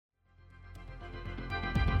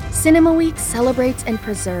Cinema Week celebrates and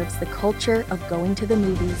preserves the culture of going to the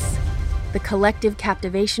movies, the collective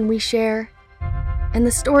captivation we share, and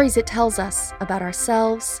the stories it tells us about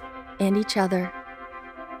ourselves and each other.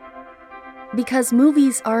 Because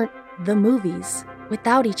movies aren't the movies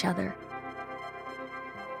without each other.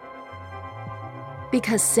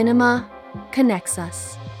 Because cinema connects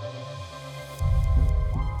us.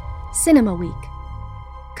 Cinema Week.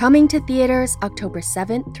 Coming to theaters October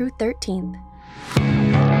 7th through 13th.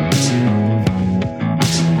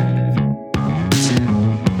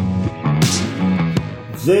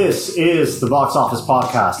 This is the Box Office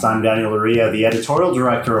Podcast. I'm Daniel Luria, the editorial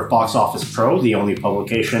director of Box Office Pro, the only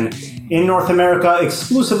publication in North America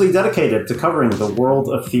exclusively dedicated to covering the world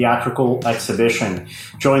of theatrical exhibition.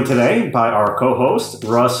 Joined today by our co-host,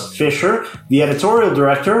 Russ Fisher, the editorial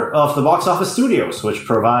director of the Box Office Studios, which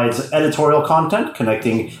provides editorial content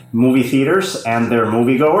connecting movie theaters and their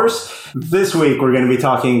moviegoers. This week, we're going to be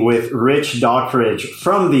talking with Rich Dockridge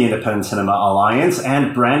from the Independent Cinema Alliance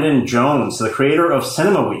and Brandon Jones, the creator of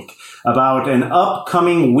Cinema Week, about an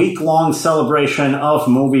upcoming week-long celebration of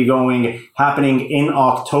movie-going happening in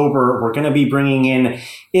October. We're going to be bringing in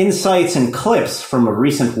insights and clips from a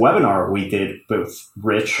recent webinar we did with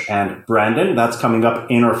Rich and Brandon. That's coming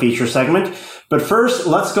up in our feature segment. But first,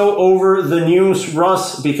 let's go over the news,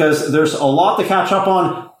 Russ, because there's a lot to catch up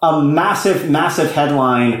on. A massive, massive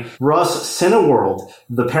headline. Russ, Cineworld,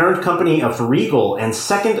 the parent company of Regal and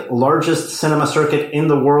second largest cinema circuit in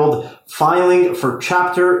the world, filing for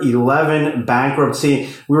Chapter 11 bankruptcy.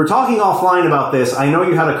 We were talking offline about this. I know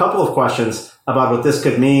you had a couple of questions about what this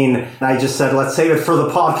could mean. I just said, let's save it for the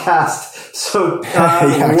podcast. So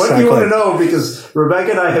yeah, what do you want to know? Because Rebecca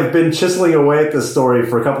and I have been chiseling away at this story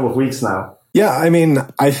for a couple of weeks now. Yeah, I mean,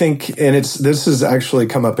 I think, and this has actually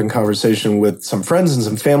come up in conversation with some friends and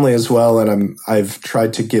some family as well, and I've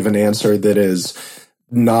tried to give an answer that is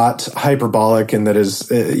not hyperbolic and that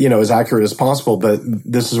is, as accurate as possible, but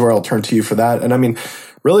this is where I'll turn to you for that. And I mean,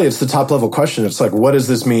 really, it's the top level question. It's like, what does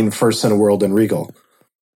this mean for Cineworld and Regal?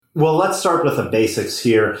 Well, let's start with the basics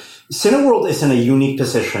here. Cineworld is in a unique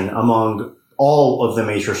position among all of the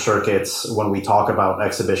major circuits when we talk about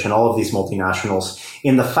exhibition, all of these multinationals,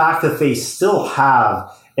 in the fact that they still have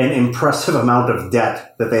an impressive amount of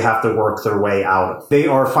debt that they have to work their way out of. They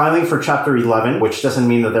are filing for Chapter 11, which doesn't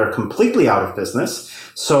mean that they're completely out of business.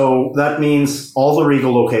 So that means all the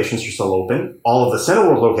Regal locations are still open. All of the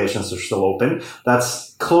Cineworld locations are still open.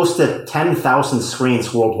 That's close to 10,000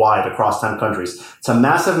 screens worldwide across 10 countries. It's a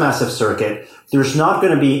massive, massive circuit. There's not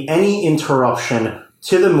going to be any interruption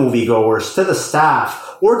to the moviegoers, to the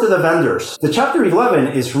staff, or to the vendors. The Chapter 11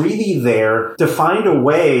 is really there to find a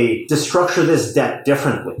way to structure this debt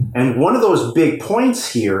differently. And one of those big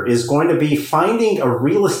points here is going to be finding a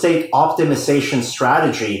real estate optimization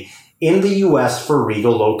strategy in the US for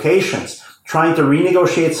Regal locations, trying to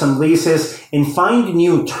renegotiate some leases and find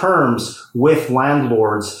new terms with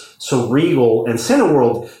landlords so Regal and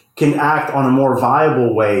Cineworld can act on a more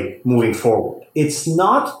viable way moving forward. It's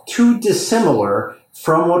not too dissimilar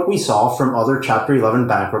from what we saw from other Chapter 11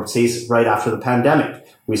 bankruptcies right after the pandemic.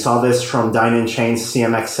 We saw this from dine-in chains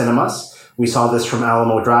CMX Cinemas. We saw this from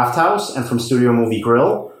Alamo Drafthouse and from Studio Movie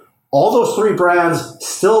Grill. All those three brands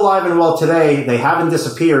still alive and well today. They haven't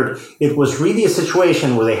disappeared. It was really a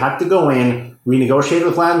situation where they had to go in, renegotiate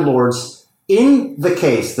with landlords. In the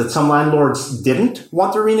case that some landlords didn't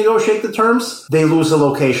want to renegotiate the terms, they lose a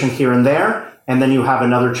location here and there, and then you have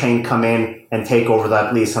another chain come in and take over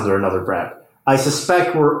that lease under another brand. I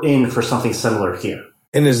suspect we're in for something similar here.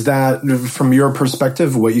 And is that, from your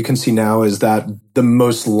perspective, what you can see now, is that the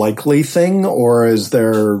most likely thing, or is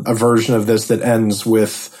there a version of this that ends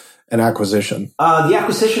with an acquisition? The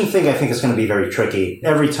acquisition thing, I think, is going to be very tricky.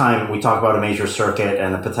 Every time we talk about a major circuit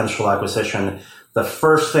and a potential acquisition, the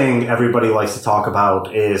first thing everybody likes to talk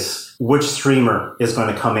about is which streamer is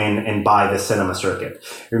going to come in and buy the cinema circuit.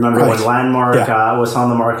 Remember when Landmark was on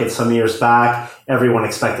the market some years back, everyone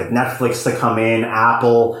expected Netflix to come in,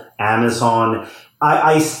 Apple, Amazon.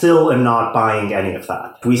 I still am not buying any of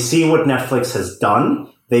that. We see what Netflix has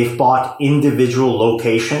done. They've bought individual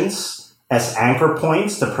locations as anchor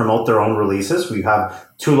points to promote their own releases. We have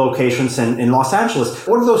 2 locations in Los Angeles.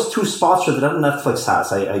 What are those 2 spots that Netflix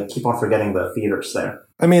has? I keep on forgetting the theaters there.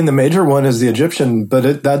 I mean, the major one is the Egyptian,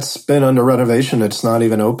 but that's been under renovation. It's not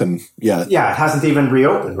even open yet. Yeah, it hasn't even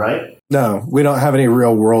reopened, right? No, we don't have any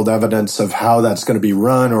real world evidence of how that's going to be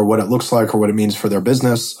run or what it looks like or what it means for their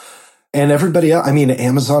business. And everybody else, I mean,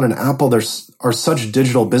 Amazon and Apple, are such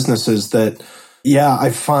digital businesses that, yeah, I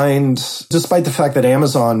find, despite the fact that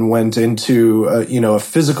Amazon went into, a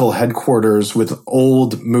physical headquarters with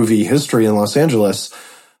old movie history in Los Angeles,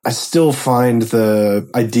 I still find the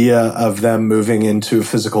idea of them moving into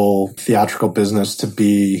physical theatrical business to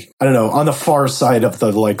be, I don't know, on the far side of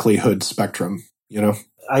the likelihood spectrum, you know?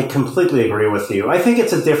 I completely agree with you. I think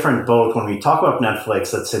it's a different boat when we talk about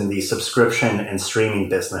Netflix that's in the subscription and streaming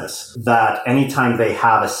business, that anytime they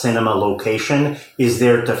have a cinema location is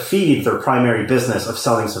there to feed their primary business of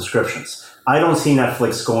selling subscriptions. I don't see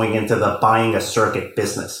Netflix going into the buying a circuit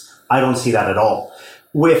business. I don't see that at all.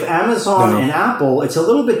 With Amazon and Apple, it's a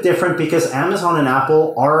little bit different because Amazon and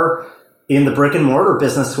Apple are in the brick and mortar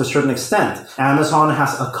business to a certain extent. Amazon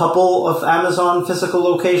has a couple of Amazon physical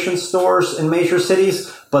location stores in major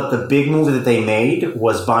cities, but the big move that they made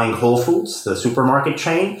was buying Whole Foods, the supermarket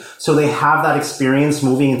chain. So they have that experience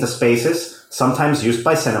moving into spaces, sometimes used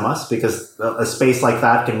by cinemas, because a space like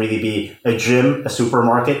that can really be a gym, a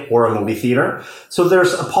supermarket, or a movie theater. So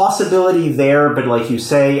there's a possibility there, but like you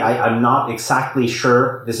say, I'm not exactly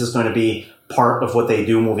sure this is going to be part of what they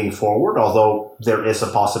do moving forward, although there is a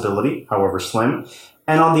possibility, however slim.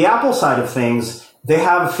 And on the Apple side of things, they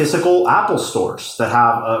have physical Apple stores that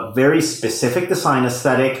have a very specific design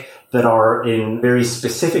aesthetic, that are in very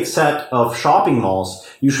specific set of shopping malls,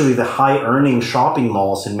 usually the high-earning shopping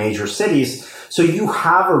malls in major cities. So you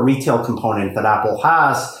have a retail component that Apple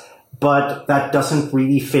has, but that doesn't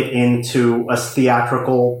really fit into a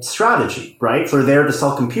theatrical strategy, right? For there to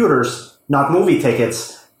sell computers, not movie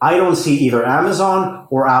tickets, I don't see either Amazon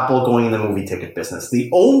or Apple going in the movie ticket business. The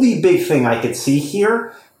only big thing I could see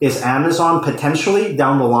here is Amazon potentially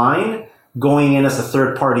down the line going in as a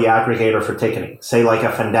third-party aggregator for ticketing, say like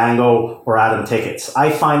a Fandango or Atom Tickets. I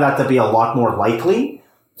find that to be a lot more likely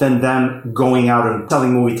than them going out and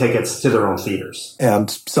selling movie tickets to their own theaters. And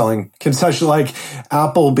selling concession, like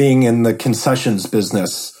Apple being in the concessions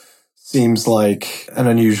business seems like an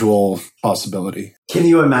unusual possibility. Can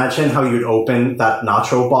you imagine how you'd open that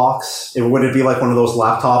nacho box? Would it be like one of those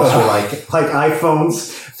laptops or like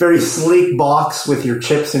iPhones, very sleek box with your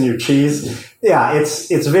chips and your cheese? Yeah,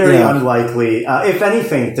 it's very unlikely. If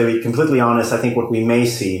anything, to be completely honest, I think what we may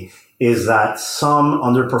see is that some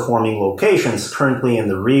underperforming locations currently in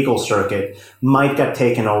the Regal circuit might get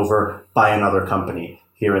taken over by another company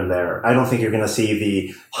here and there. I don't think you're going to see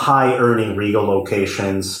the high-earning Regal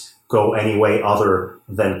locations go any way other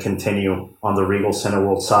than continue on the Regal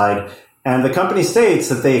Cineworld side. And the company states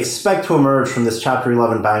that they expect to emerge from this Chapter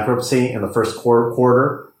 11 bankruptcy in the first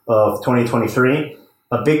quarter of 2023.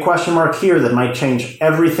 A big question mark here that might change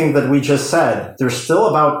everything that we just said. There's still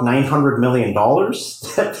about $900 million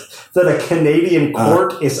that a Canadian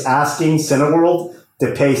court is asking Cineworld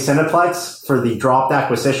to pay Cineplex for the dropped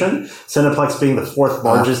acquisition. Cineplex being the fourth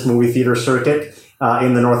largest movie theater circuit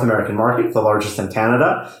in the North American market, the largest in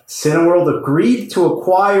Canada. Cineworld agreed to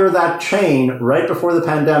acquire that chain right before the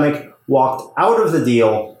pandemic, walked out of the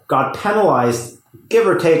deal, got penalized, give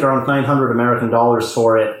or take around $900 American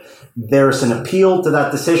for it. There's an appeal to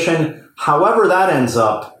that decision. However that ends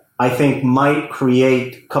up, I think might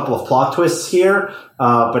create a couple of plot twists here.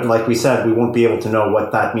 But like we said, we won't be able to know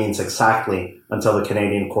what that means exactly until the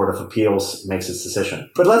Canadian Court of Appeals makes its decision.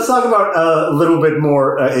 But let's talk about a little bit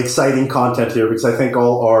more exciting content here, because I think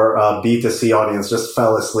all our B2C audience just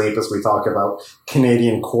fell asleep as we talk about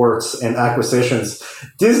Canadian courts and acquisitions.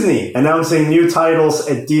 Disney announcing new titles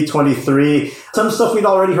at D23. Some stuff we'd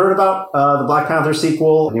already heard about, the Black Panther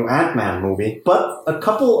sequel, a new Ant-Man movie, but a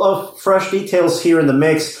couple of fresh details here in the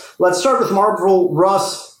mix. Let's start with Marvel.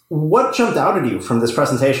 Russ, what jumped out at you from this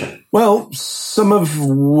presentation? Well, some of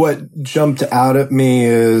what jumped out at me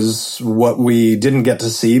is what we didn't get to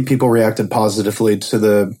see. People reacted positively to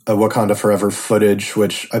the Wakanda Forever footage,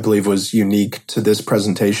 which I believe was unique to this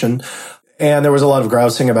presentation. And there was a lot of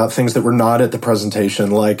grousing about things that were not at the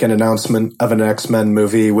presentation, like an announcement of an X-Men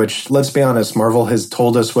movie, which, let's be honest, Marvel has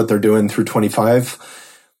told us what they're doing through 25.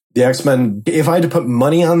 The X-Men, if I had to put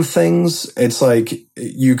money on things, it's like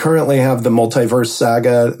you currently have the multiverse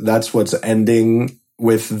saga. That's what's ending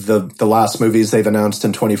with the last movies they've announced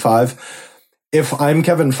in 25. If I'm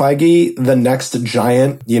Kevin Feige, the next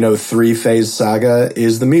giant, 3-phase saga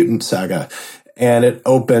is the mutant saga. And it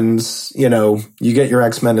opens, you get your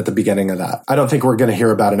X-Men at the beginning of that. I don't think we're going to hear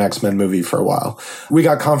about an X-Men movie for a while. We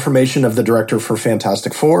got confirmation of the director for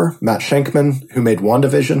Fantastic Four, Matt Shankman, who made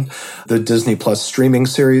WandaVision, the Disney Plus streaming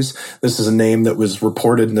series. This is a name that was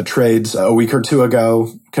reported in the trades a week or two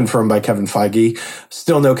ago, confirmed by Kevin Feige.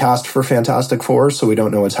 Still no cast for Fantastic Four, so we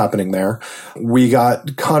don't know what's happening there. We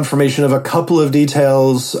got confirmation of a couple of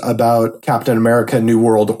details about Captain America New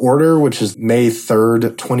World Order, which is May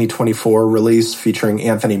 3rd, 2024 release, featuring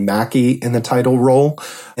Anthony Mackie in the title role.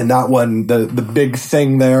 And that one, the big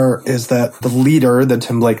thing there is that the leader, the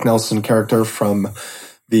Tim Blake Nelson character from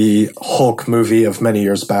the Hulk movie of many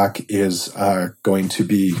years back is going to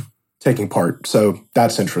be taking part. So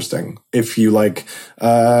that's interesting. If you like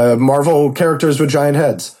Marvel characters with giant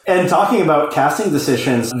heads. And talking about casting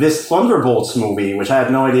decisions, this Thunderbolts movie, which I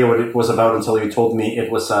had no idea what it was about until you told me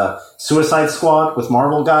it was a Suicide Squad with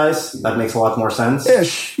Marvel guys. That makes a lot more sense.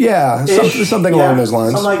 Ish, yeah. Something along those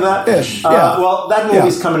lines. Something like that. Ish, yeah. Well, that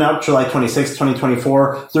movie's coming out July 26,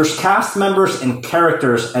 2024. There's cast members and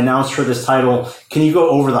characters announced for this title. Can you go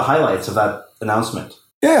over the highlights of that announcement?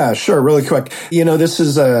 Yeah, sure. Really quick. This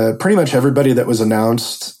is pretty much everybody that was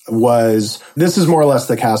announced this is more or less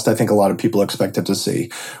the cast I think a lot of people expected to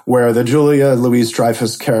see, where the Julia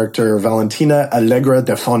Louis-Dreyfus character, Valentina Allegra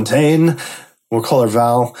de Fontaine, we'll call her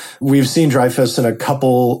Val. We've seen Dreyfus in a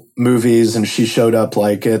couple movies, and she showed up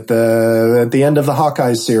like at the end of the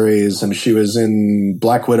Hawkeye series, and she was in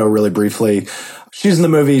Black Widow really briefly. She's in the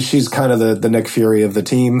movie. She's kind of the Nick Fury of the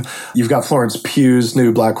team. You've got Florence Pugh's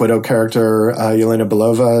new Black Widow character, Yelena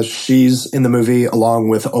Belova. She's in the movie along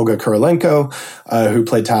with Olga Kurylenko, who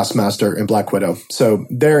played Taskmaster in Black Widow. So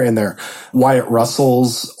they're in there. Wyatt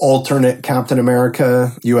Russell's alternate Captain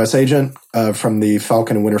America U.S. agent from the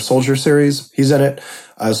Falcon and Winter Soldier series. He's in it.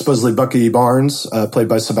 Supposedly Bucky Barnes, played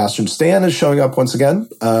by Sebastian Stan, is showing up once again,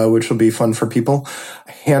 which will be fun for people.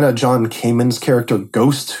 Hannah John Kamen's character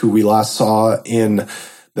Ghost, who we last saw in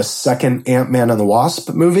the second Ant-Man and the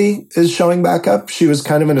Wasp movie, is showing back up. She was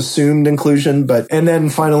kind of an assumed inclusion, and then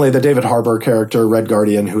finally the David Harbour character, Red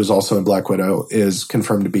Guardian, who is also in Black Widow, is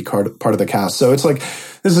confirmed to be part of the cast. So it's like,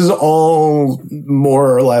 this is all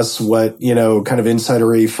more or less what, kind of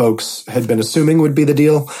insidery folks had been assuming would be the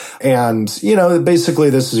deal. And,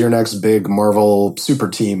 basically this is your next big Marvel super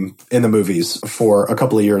team in the movies for a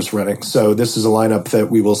couple of years running. So this is a lineup that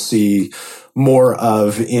we will see more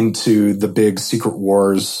of into the big Secret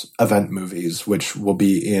Wars event movies, which will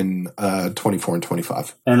be in 24 and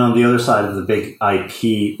 25. And on the other side of the big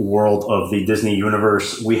IP world of the Disney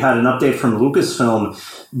universe, we had an update from Lucasfilm.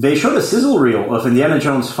 They showed a sizzle reel of Indiana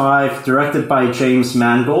Jones 5, directed by James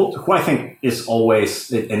Mangold, who I think is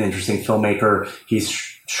always an interesting filmmaker. He's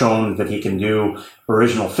shown that he can do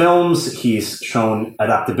original films. He's shown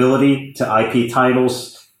adaptability to IP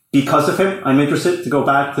titles. Because of him, I'm interested to go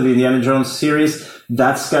back to the Indiana Jones series.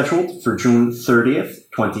 That's scheduled for June 30th,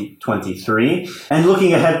 2023. And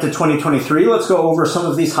looking ahead to 2023, let's go over some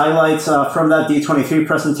of these highlights from that D23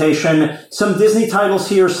 presentation. Some Disney titles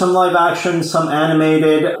here, some live action, some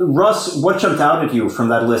animated. Russ, what jumped out at you from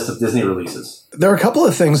that list of Disney releases? There are a couple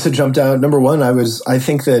of things that jumped out. Number one, I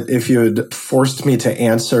think that if you had forced me to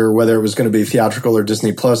answer whether it was going to be theatrical or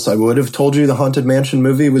Disney Plus, I would have told you the Haunted Mansion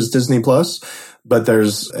movie was Disney Plus. But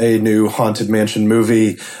there's a new Haunted Mansion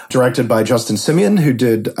movie directed by Justin Simien, who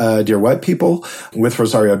did Dear White People, with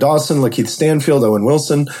Rosario Dawson, Lakeith Stanfield, Owen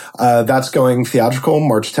Wilson. That's going theatrical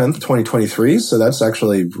March 10th, 2023. So that's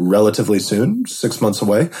actually relatively soon, 6 months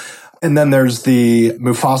away. And then there's the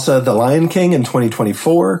Mufasa, The Lion King in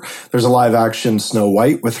 2024. There's a live action Snow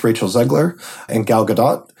White with Rachel Zegler and Gal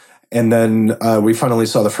Gadot. And then we finally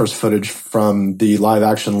saw the first footage from the live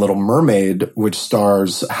action Little Mermaid, which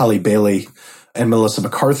stars Halle Bailey and Melissa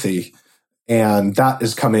McCarthy. And that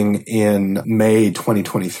is coming in May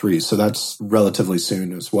 2023. So that's relatively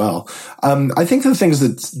soon as well. I think the things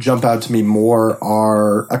that jump out to me more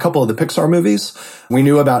are a couple of the Pixar movies. We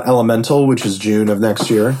knew about Elemental, which is June of next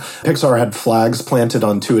year. Pixar had flags planted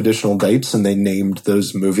on 2 additional dates, and they named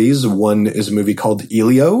those movies. One is a movie called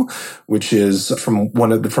Elio, which is from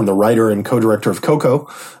the writer and co-director of Coco.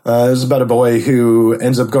 It's about a boy who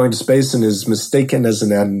ends up going to space and is mistaken as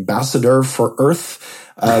an ambassador for Earth.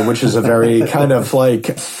 Which is a very kind of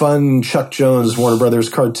like fun Chuck Jones, Warner Brothers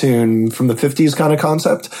cartoon from the 50s kind of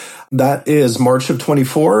concept. That is March of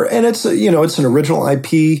 24. And it's an original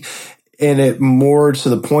IP. And it more to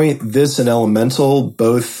the point, this and Elemental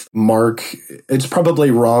both mark, it's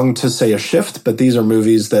probably wrong to say a shift, but these are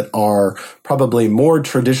movies that are probably more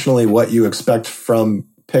traditionally what you expect from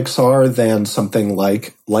Pixar than something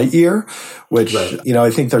like Lightyear, which,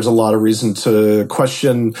 I think there's a lot of reason to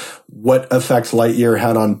question what effect Lightyear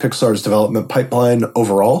had on Pixar's development pipeline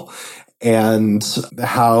overall, and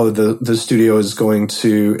how the studio is going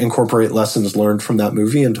to incorporate lessons learned from that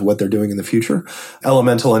movie into what they're doing in the future.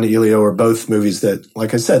 Elemental and Elio are both movies that,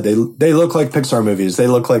 like I said, they look like Pixar movies. They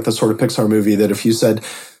look like the sort of Pixar movie that if you said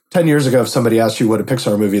 10 years ago, if somebody asked you what a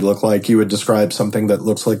Pixar movie looked like, you would describe something that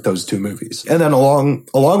looks like those 2 movies. And then along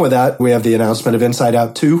with that, we have the announcement of Inside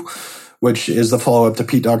Out 2, which is the follow-up to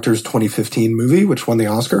Pete Docter's 2015 movie, which won the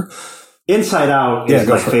Oscar. Inside Out is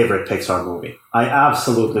my favorite Pixar movie. I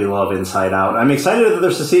absolutely love Inside Out. I'm excited that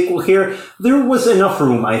there's a sequel here. There was enough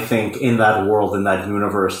room, I think, in that world, in that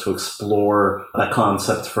universe, to explore that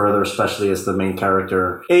concept further, especially as the main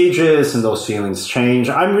character ages and those feelings change.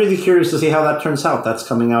 I'm really curious to see how that turns out. That's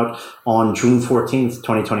coming out on June 14th,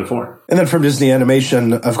 2024. And then from Disney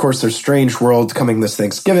Animation, of course, there's Strange World coming this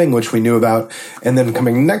Thanksgiving, which we knew about. And then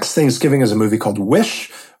coming next Thanksgiving is a movie called Wish,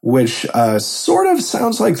 which sort of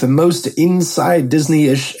sounds like the most inside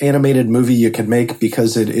Disney-ish animated movie you could make,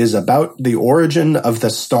 because it is about the origin of the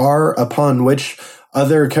star upon which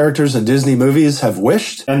other characters in Disney movies have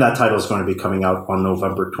wished. And that title is going to be coming out on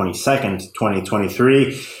November 22nd,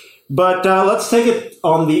 2023. But let's take it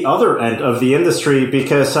on the other end of the industry,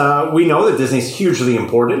 because we know that Disney's hugely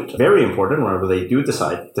important, very important, whenever they do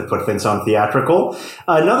decide to put things on theatrical.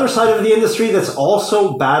 Another side of the industry that's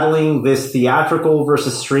also battling this theatrical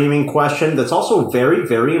versus streaming question, that's also very,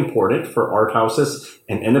 very important for art houses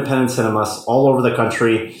and independent cinemas all over the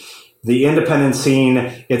country. The independent scene,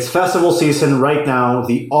 it's festival season right now.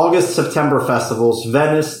 The August-September festivals,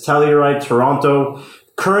 Venice, Telluride, Toronto,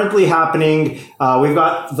 currently happening. We've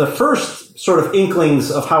got the first sort of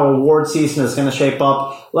inklings of how award season is going to shape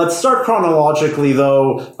up. Let's start chronologically,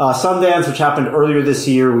 though. Sundance, which happened earlier this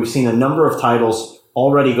year, we've seen a number of titles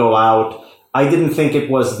already go out. I didn't think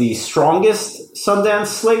it was the strongest Sundance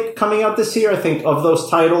slate coming out this year. I think of those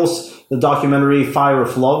titles, the documentary Fire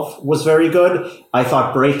of Love was very good. I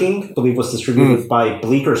thought Breaking, I believe was distributed by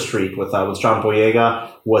Bleecker Street with John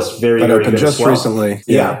Boyega, was very, very good just as well. Recently.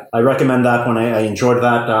 Yeah, I recommend that one. I enjoyed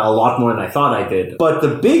that a lot more than I thought I did. But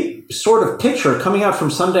the big sort of picture coming out from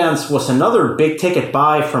Sundance was another big ticket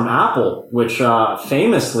buy from Apple, which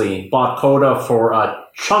famously bought Coda for a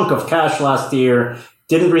chunk of cash last year,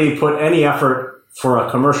 didn't really put any effort for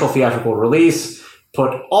a commercial theatrical release,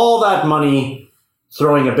 put all that money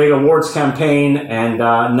throwing a big awards campaign and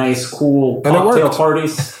nice, cool cocktail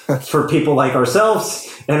parties for people like ourselves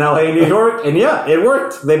in LA and New York. And yeah, it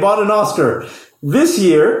worked. They bought an Oscar. This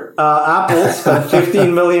year, Apple spent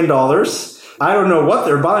 $15 million. I don't know what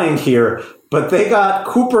they're buying here, but they got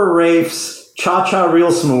Cooper Raif's Cha-Cha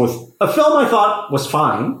Real Smooth, a film I thought was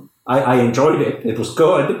fine. I enjoyed it. It was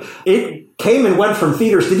good. It came and went from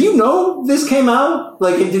theaters. Did you know this came out?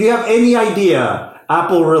 Like, did you have any idea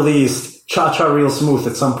Apple released Cha-Cha Real Smooth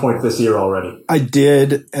at some point this year already? I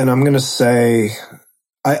did, and I'm going to say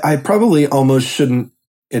I probably almost shouldn't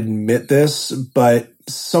admit this, but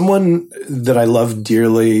someone that I love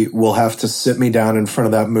dearly will have to sit me down in front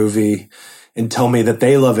of that movie and tell me that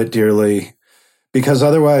they love it dearly, because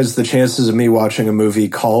otherwise the chances of me watching a movie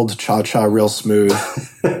called Cha-Cha Real Smooth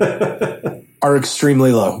are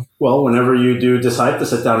extremely low. Well, whenever you do decide to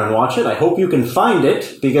sit down and watch it, I hope you can find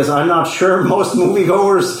it, because I'm not sure most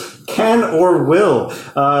moviegoers can or will.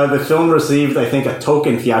 The film received, I think, a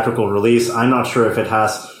token theatrical release. I'm not sure if it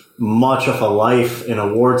has much of a life in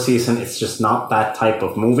award season. It's just not that type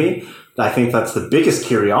of movie. I think that's the biggest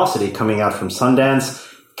curiosity coming out from Sundance.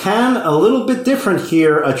 Cannes, a little bit different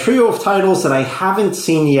here. A trio of titles that I haven't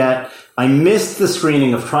seen yet. I missed the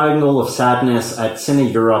screening of Triangle of Sadness at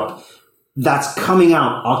Cine Europe. That's coming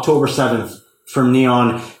out October 7th from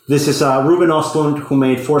Neon. This is Ruben Östlund, who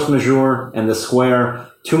made Force Majeure and The Square.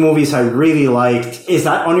 Two movies I really liked. Is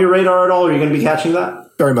that on your radar at all? Are you going to be catching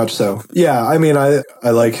that? Very much so. Yeah, I mean, I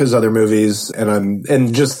like his other movies,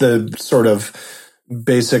 and just the sort of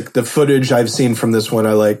basic, the footage I've seen from this one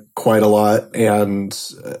I like quite a lot, and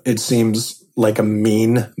it seems like a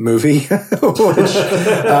mean movie,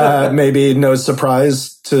 which maybe no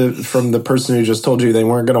surprise from the person who just told you they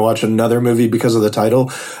weren't going to watch another movie because of the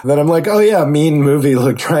title. Then I'm like, oh yeah, mean movie,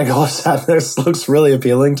 look, Triangle of Sadness looks really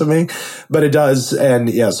appealing to me, but it does, and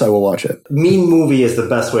yes, I will watch it. Mean movie is the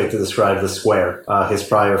best way to describe The Square, his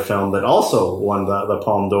prior film that also won the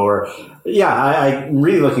Palme d'Or. Yeah, I'm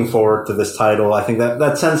really looking forward to this title. I think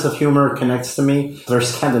that sense of humor connects to me. There's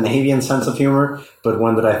a Scandinavian sense of humor, but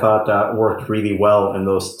one that I thought worked really well in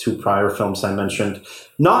those two prior films I mentioned.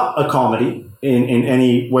 Not a comedy in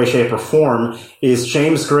any way, shape, or form is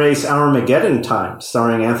James Gray's Armageddon Time,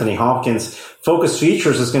 starring Anthony Hopkins. Focus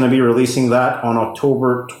Features is going to be releasing that on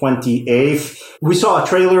October 28th. We saw a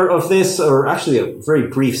trailer of this, or actually a very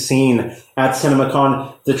brief scene at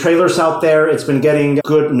CinemaCon. The trailer's out there. It's been getting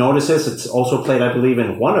good notices. It's also played, I believe,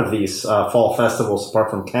 in one of these fall festivals,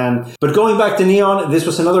 apart from Cannes. But going back to Neon, this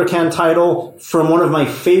was another Cannes title from one of my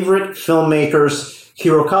favorite filmmakers,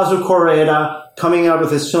 Hirokazu Koreeda, coming out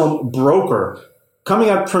with his film Broker, coming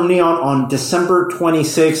out from Neon on December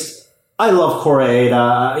 26th. I love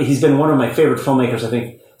Koreeda. He's been one of my favorite filmmakers, I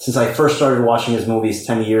think, since I first started watching his movies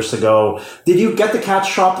 10 years ago. Did you get to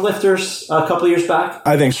catch Shoplifters a couple of years back?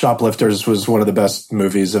 I think Shoplifters was one of the best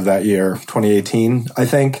movies of that year, 2018, I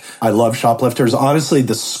think. I love Shoplifters. Honestly,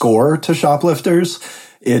 the score to Shoplifters,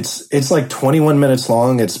 it's like 21 minutes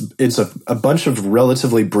long. It's a bunch of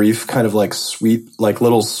relatively brief, kind of like sweet, like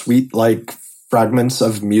little sweet, like fragments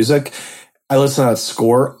of music. I listen to that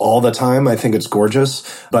score all the time. I think it's gorgeous,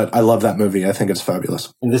 but I love that movie. I think it's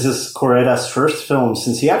fabulous. And this is Koreeda's first film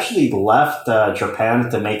since he actually left Japan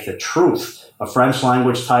to make The Truth, a French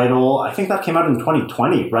language title. I think that came out in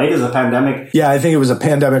 2020, right? As a pandemic. Yeah, I think it was a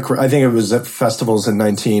pandemic. I think it was at festivals in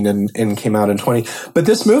 19 and came out in 20. But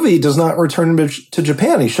this movie does not return to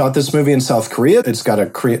Japan. He shot this movie in South Korea. It's got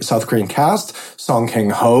a South Korean cast. Song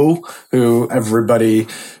Kang-ho, who everybody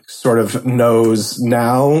sort of knows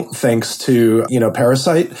now, thanks to,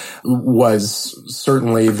 Parasite, was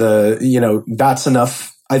certainly that's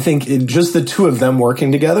enough. I think just the two of them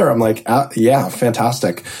working together, I'm like, yeah,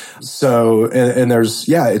 fantastic. So, and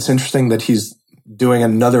it's interesting that he's doing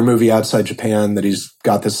another movie outside Japan, that he's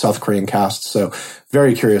got this South Korean cast. So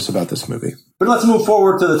very curious about this movie. But let's move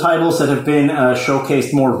forward to the titles that have been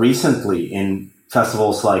showcased more recently in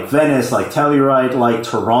festivals like Venice, like Telluride, like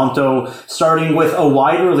Toronto, starting with a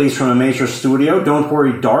wide release from a major studio, Don't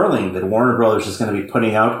Worry Darling, that Warner Brothers is going to be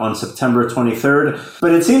putting out on September 23rd.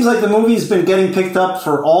 But it seems like the movie's been getting picked up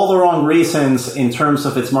for all the wrong reasons in terms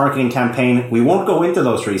of its marketing campaign. We won't go into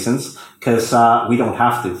those reasons because we don't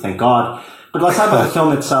have to, thank God. But let's talk about the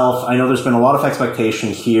film itself. I know there's been a lot of expectation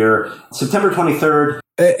here. September 23rd.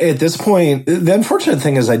 At this point, the unfortunate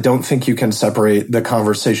thing is I don't think you can separate the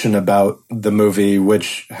conversation about the movie,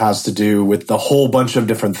 which has to do with the whole bunch of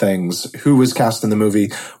different things. Who was cast in the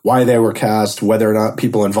movie, why they were cast, whether or not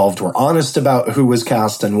people involved were honest about who was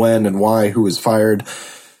cast and when and why, who was fired.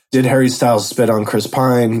 Did Harry Styles spit on Chris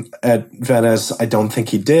Pine at Venice? I don't think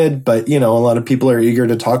he did, but, a lot of people are eager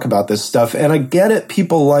to talk about this stuff. And I get it.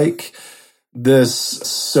 People like this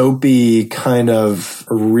soapy kind of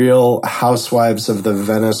Real Housewives of the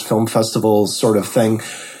Venice Film Festival sort of thing.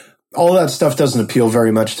 All that stuff doesn't appeal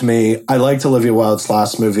very much to me. I liked Olivia Wilde's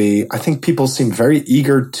last movie. I think people seem very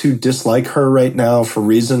eager to dislike her right now for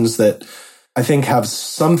reasons that I think have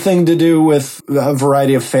something to do with a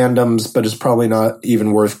variety of fandoms, but is probably not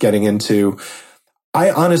even worth getting into. I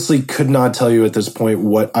honestly could not tell you at this point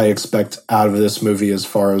what I expect out of this movie as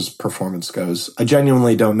far as performance goes. I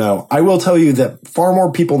genuinely don't know. I will tell you that far more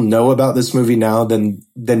people know about this movie now than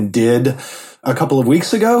did a couple of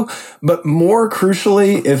weeks ago. But more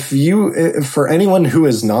crucially, for anyone who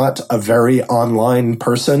is not a very online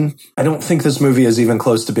person, I don't think this movie is even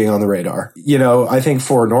close to being on the radar. I think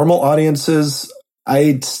for normal audiences,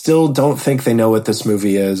 I still don't think they know what this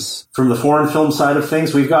movie is. From the foreign film side of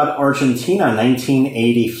things, we've got Argentina,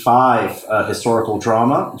 1985, a historical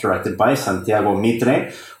drama directed by Santiago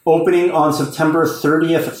Mitre, opening on September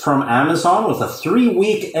 30th from Amazon with a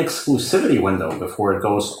 3-week exclusivity window before it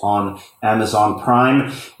goes on Amazon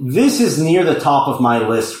Prime. This is near the top of my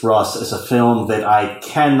list, Russ, as a film that I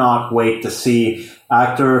cannot wait to see.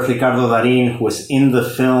 Actor Ricardo Darín, who is in the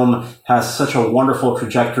film, has such a wonderful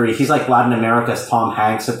trajectory. He's like Latin America's Tom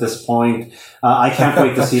Hanks at this point. I can't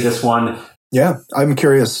wait to see this one. Yeah, I'm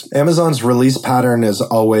curious. Amazon's release pattern is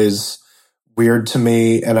always weird to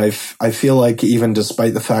me, and I feel like even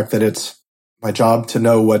despite the fact that it's my job to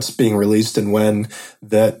know what's being released and when,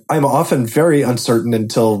 that I'm often very uncertain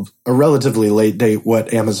until a relatively late date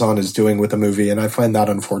what Amazon is doing with a movie, and I find that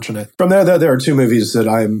unfortunate. From there are two movies that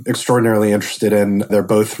I'm extraordinarily interested in. They're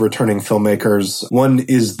both returning filmmakers. One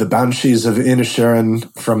is The Banshees of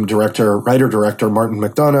Inisherin from writer-director Martin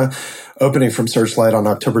McDonagh, opening from Searchlight on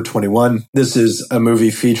October 21. This is a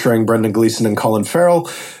movie featuring Brendan Gleeson and Colin Farrell,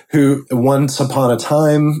 who once upon a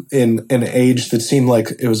time, in an age that seemed like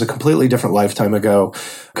it was a completely different lifetime ago,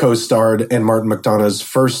 co-starred in Martin McDonagh's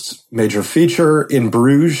first major feature, In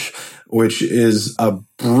Bruges, which is a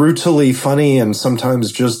brutally funny and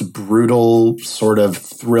sometimes just brutal sort of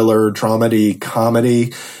thriller, dramedy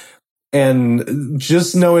comedy. And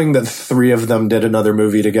just knowing that three of them did another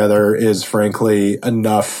movie together is frankly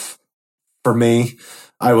enough for me.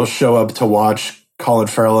 I will show up to watch Colin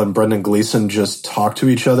Farrell and Brendan Gleeson just talk to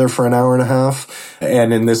each other for an hour and a half.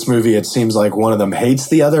 And in this movie, it seems like one of them hates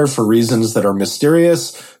the other for reasons that are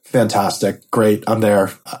mysterious. Fantastic. Great. I'm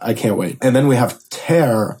there. I can't wait. And then we have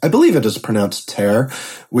Terre. I believe it is pronounced Terre,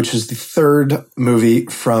 which is the third movie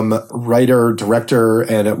from writer, director,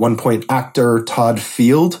 and at one point actor Todd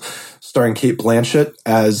Field, starring Cate Blanchett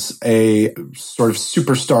as a sort of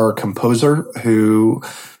superstar composer who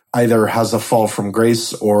either has a fall from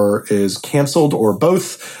grace or is canceled or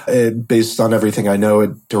both. Based on everything I know,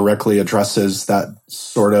 it directly addresses that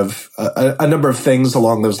sort of a number of things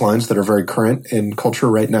along those lines that are very current in culture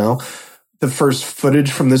right now. The first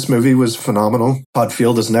footage from this movie was phenomenal. Todd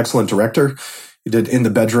Field is an excellent director. He did In the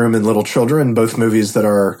Bedroom and Little Children, both movies that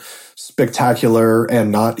are spectacular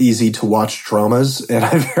and not easy to watch dramas. And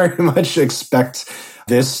I very much expect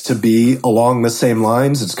this to be along the same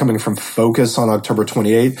lines. It's coming from Focus on October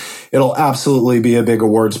 28th. It'll absolutely be a big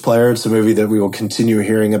awards player. It's a movie that we will continue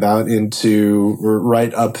hearing about into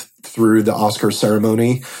right up through the Oscar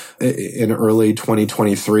ceremony in early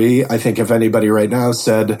 2023. I think if anybody right now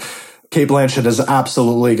said Cate Blanchett is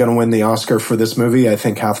absolutely going to win the Oscar for this movie, I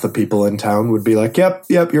think half the people in town would be like, yep,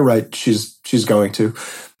 you're right. She's going to.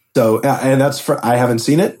 So, and I haven't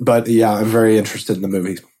seen it, but yeah, I'm very interested in the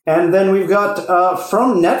movie. And then we've got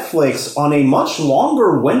from Netflix on a much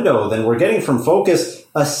longer window than we're getting from Focus,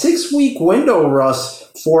 a 6-week window,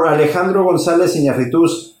 Russ, for Alejandro González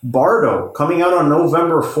Iñárritu's Bardo, coming out on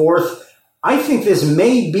November 4th. I think this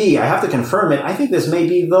may be, I have to confirm it, I think this may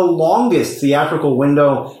be the longest theatrical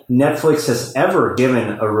window Netflix has ever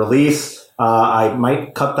given a release. I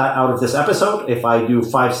might cut that out of this episode if I do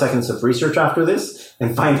 5 seconds of research after this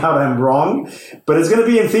and find out I'm wrong. But it's going to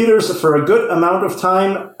be in theaters for a good amount of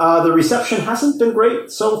time. The reception hasn't been great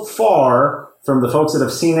so far from the folks that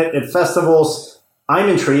have seen it at festivals. I'm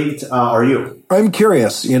intrigued. Are you? I'm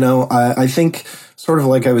curious. I think sort of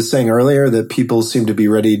like I was saying earlier that people seem to be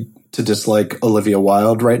ready to dislike Olivia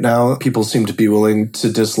Wilde right now. People seem to be willing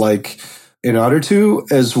to dislike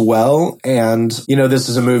Iñárritu as well. And, this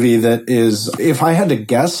is a movie that is, if I had to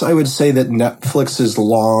guess, I would say that Netflix's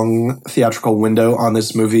long theatrical window on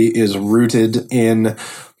this movie is rooted in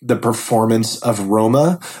the performance of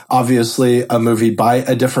Roma. Obviously, a movie by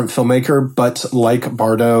a different filmmaker, but like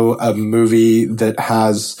Bardo, a movie that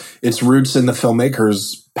has its roots in the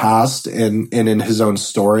filmmaker's past and in his own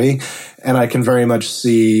story. And I can very much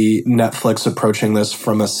see Netflix approaching this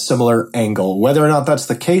from a similar angle. Whether or not that's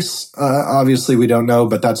the case, obviously we don't know,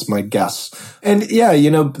 but that's my guess. And yeah,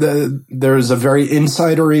 there's a very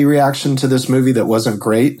insidery reaction to this movie that wasn't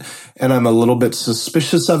great. And I'm a little bit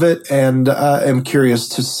suspicious of it and am curious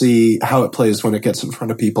to see how it plays when it gets in front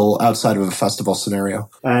of people outside of a festival scenario.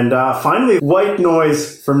 And finally, White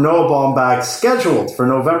Noise from Noah Baumbach, scheduled for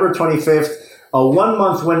November 25th, a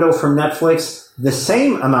 1-month window from Netflix. The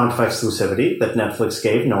same amount of exclusivity that Netflix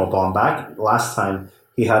gave Noah Baumbach last time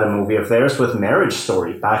he had a movie of theirs with Marriage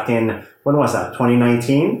Story back in, when was that,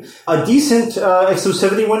 2019? A decent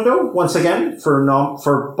exclusivity window, once again, for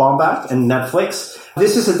Baumbach and Netflix.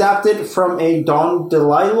 This is adapted from a Don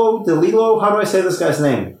DeLillo, how do I say this guy's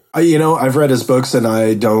name? I've read his books and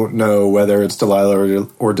I don't know whether it's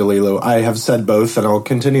DeLillo or DeLillo. I have said both and I'll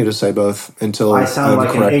continue to say both until I sound like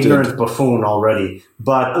corrected. An ignorant buffoon already.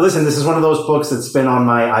 But listen, this is one of those books that's been on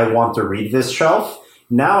my I want to read this shelf.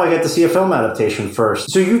 Now I get to see a film adaptation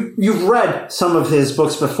first. So you've read some of his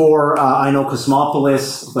books before. I know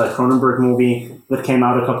Cosmopolis, the Cronenberg movie that came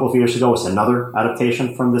out a couple of years ago, was another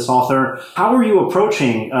adaptation from this author. How are you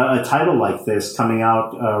approaching a title like this coming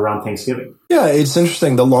out around Thanksgiving? Yeah, it's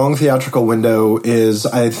interesting. The long theatrical window is,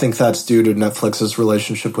 I think that's due to Netflix's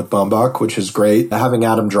relationship with Baumbach, which is great. Having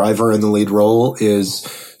Adam Driver in the lead role is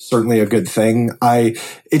certainly a good thing.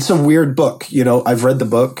 It's a weird book. I've read the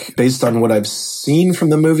book based on what I've seen from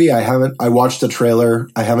the movie. I watched the trailer.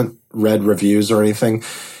 I haven't read reviews or anything.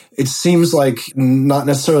 It seems like not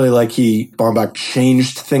necessarily like Baumbach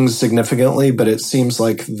changed things significantly, but it seems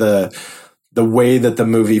like the way that the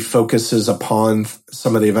movie focuses upon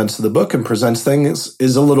some of the events of the book and presents things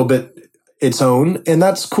is a little bit its own. And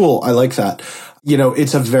that's cool. I like that.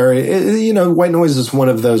 It's a very, White Noise is one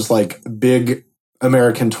of those like big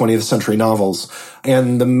American 20th century novels.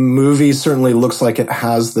 And the movie certainly looks like it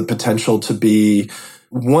has the potential to be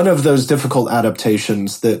one of those difficult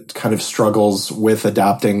adaptations that kind of struggles with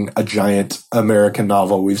adapting a giant American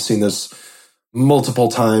novel. We've seen this multiple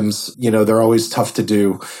times. They're always tough to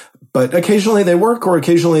do. But occasionally they work or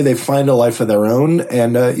occasionally they find a life of their own.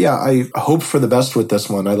 And I hope for the best with this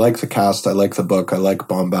one. I like the cast. I like the book. I like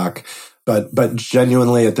Baumbach. But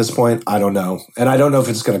genuinely at this point, I don't know. And I don't know if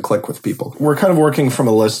it's going to click with people. We're kind of working from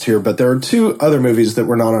a list here, but there are 2 other movies that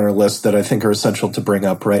were not on our list that I think are essential to bring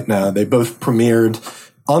up right now. They both premiered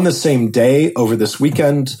on the same day over this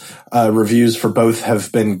weekend. Reviews for both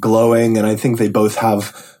have been glowing, and I think they both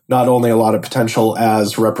have not only a lot of potential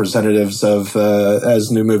as representatives of as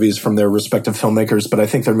new movies from their respective filmmakers, but I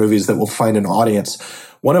think they're movies that will find an audience.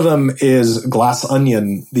 One of them is Glass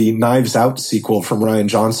Onion, the Knives Out sequel from Rian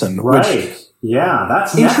Johnson. Right. Yeah,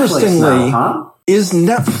 that's interestingly, Netflix now, huh? is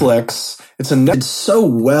Netflix. It's so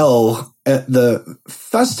well at the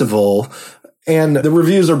festival. And the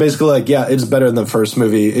reviews are basically like, yeah, it's better than the first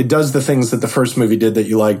movie. It does the things that the first movie did that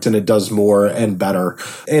you liked, and it does more and better.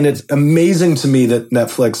 And it's amazing to me that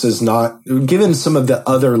Netflix is not, given some of the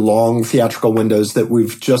other long theatrical windows that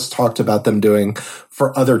we've just talked about them doing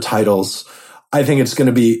for other titles. I think it's going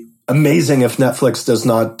to be amazing if Netflix does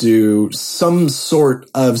not do some sort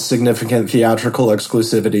of significant theatrical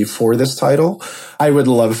exclusivity for this title. I would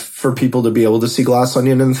love for people to be able to see Glass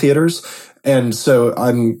Onion in theaters. And so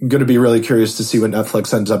I'm going to be really curious to see what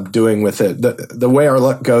Netflix ends up doing with it. The way our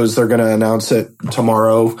luck goes, they're going to announce it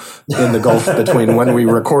tomorrow in the gulf between when we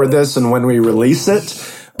record this and when we release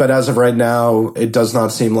it. But as of right now, it does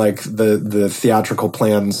not seem like the theatrical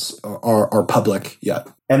plans are public yet.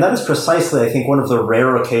 And that is precisely, I think, one of the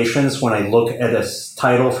rare occasions when I look at a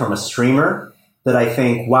title from a streamer that I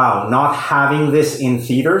think, wow, not having this in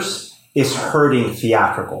theaters is hurting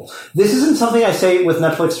theatrical. This isn't something I say with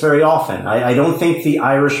Netflix very often. I don't think The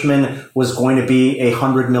Irishman was going to be a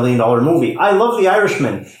 $100 million movie. I love The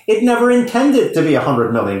Irishman. It never intended to be a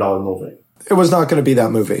 $100 million movie. It was not going to be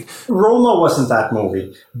that movie. Roma wasn't that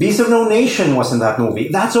movie. Beasts of No Nation wasn't that movie.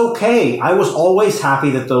 That's okay. I was always happy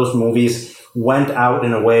that those movies went out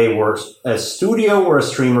in a way where a studio or a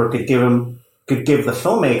streamer could give the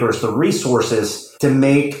filmmakers the resources to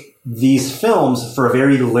make these films for a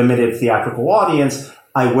very limited theatrical audience.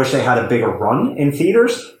 I wish they had a bigger run in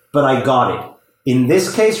theaters, but I got it. In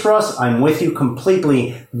this case, Russ, I'm with you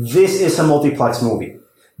completely. This is a multiplex movie.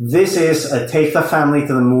 This is a take the family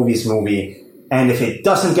to the movies movie. And if it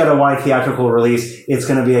doesn't get a wide theatrical release, it's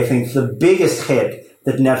going to be, I think, the biggest hit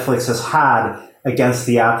that Netflix has had against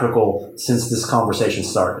theatrical since this conversation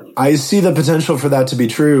started. I see the potential for that to be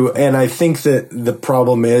true. And I think that the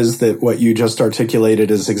problem is that what you just articulated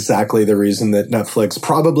is exactly the reason that Netflix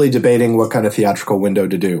probably debating what kind of theatrical window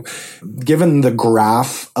to do. Given the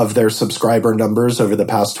graph of their subscriber numbers over the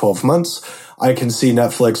past 12 months, I can see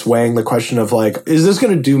Netflix weighing the question of like, is this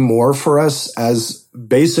going to do more for us as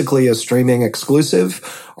basically a streaming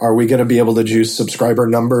exclusive? Are we going to be able to juice subscriber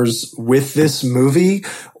numbers with this movie?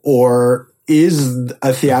 Or is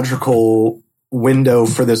a theatrical window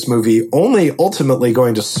for this movie only ultimately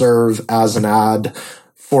going to serve as an ad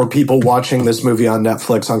for people watching this movie on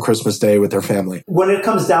Netflix on Christmas Day with their family? When it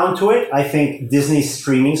comes down to it, I think Disney's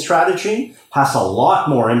streaming strategy has a lot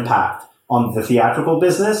more impact on the theatrical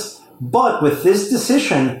business. But with this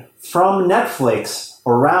decision from Netflix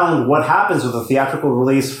around what happens with a theatrical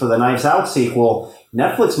release for the Knives Out sequel,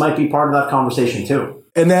 Netflix might be part of that conversation too.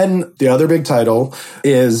 And then the other big title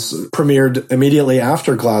is premiered immediately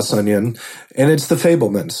after Glass Onion, and it's The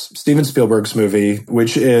Fabelmans, Steven Spielberg's movie,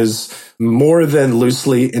 which is more than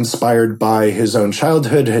loosely inspired by his own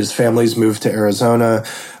childhood. His family's moved to Arizona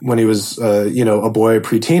when he was, a boy,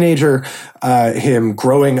 pre-teenager. Him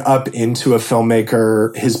growing up into a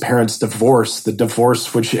filmmaker, his parents' divorce, the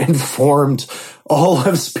divorce which informed all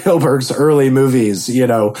of Spielberg's early movies,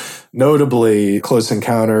 notably Close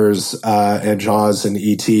Encounters and Jaws and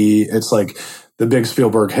E.T. It's like the big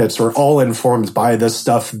Spielberg hits were all informed by the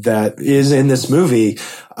stuff that is in this movie.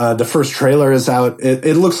 The first trailer is out.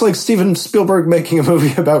 It looks like Steven Spielberg making a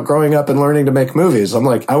movie about growing up and learning to make movies. I'm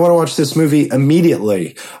like, I want to watch this movie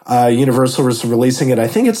immediately. Universal is releasing it. I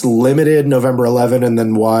think it's limited November 11 and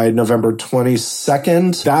then wide November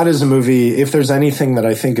 22nd. That is a movie, if there's anything that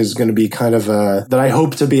I think is going to be kind of that I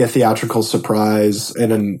hope to be a theatrical surprise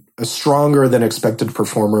and a stronger than expected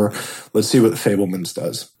performer. Let's see what The Fabelmans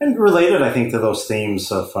does. And related, I think, to those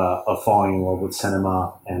themes of falling in love with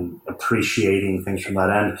cinema and appreciating things from that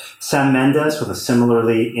end, Sam Mendes with a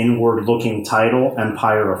similarly inward-looking title,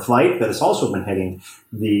 Empire of Flight, that has also been hitting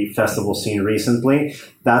the festival scene recently.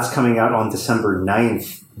 That's coming out on December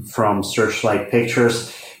 9th from Searchlight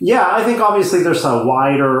Pictures. Yeah, I think obviously there's a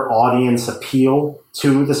wider audience appeal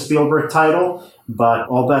to the Spielberg title, but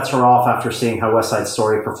all bets are off after seeing how West Side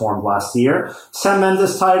Story performed last year. Sam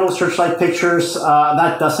Mendes' title, Searchlight Pictures,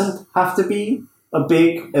 that doesn't have to be a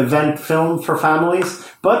big event film for families,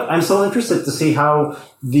 but I'm still interested to see how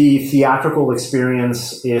the theatrical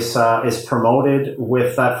experience is promoted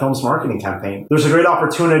with that film's marketing campaign. There's a great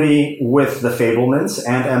opportunity with The Fabelmans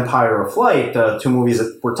and Empire of Flight, two movies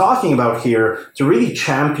that we're talking about here, to really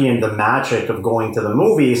champion the magic of going to the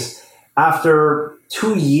movies after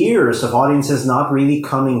 2 years of audiences not really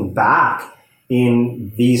coming back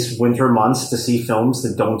in these winter months to see films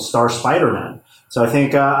that don't star Spider-Man. So I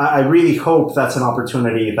think I really hope that's an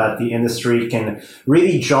opportunity that the industry can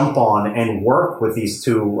really jump on and work with these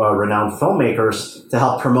two renowned filmmakers to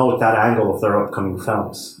help promote that angle of their upcoming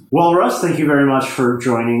films. Well, Russ, thank you very much for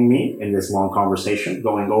joining me in this long conversation,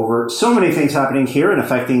 going over so many things happening here and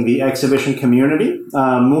affecting the exhibition community.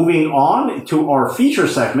 Moving on to our feature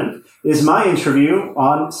segment is my interview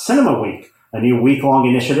on Cinema Week, a new week-long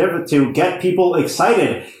initiative to get people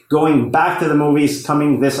excited going back to the movies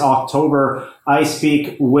coming this October. I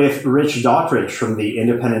speak with Rich Daughtridge from the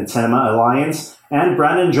Independent Cinema Alliance and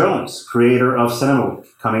Brandon Jones, creator of Cinema Week,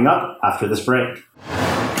 coming up after this break.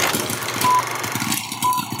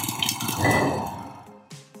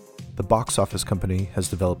 The Box Office Company has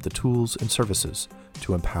developed the tools and services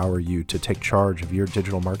to empower you to take charge of your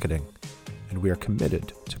digital marketing, and we are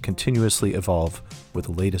committed to continuously evolve with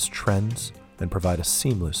the latest trends and provide a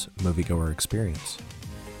seamless moviegoer experience.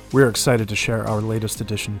 We're excited to share our latest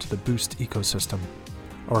addition to the Boost ecosystem.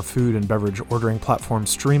 Our food and beverage ordering platform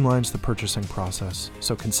streamlines the purchasing process,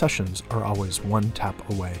 so concessions are always one tap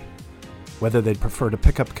away. Whether they'd prefer to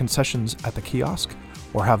pick up concessions at the kiosk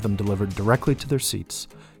or have them delivered directly to their seats,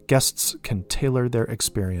 guests can tailor their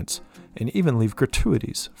experience and even leave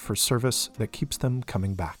gratuities for service that keeps them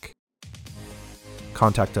coming back.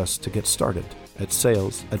 Contact us to get started at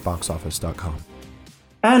sales@boxoffice.com.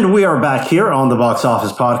 And we are back here on the Box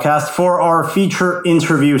Office Podcast for our feature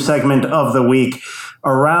interview segment of the week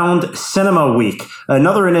around Cinema Week,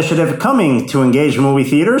 another initiative coming to engage movie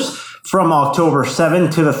theaters. From October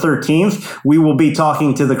 7th to the 13th, we will be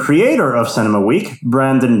talking to the creator of Cinema Week,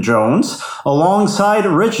 Brandon Jones, alongside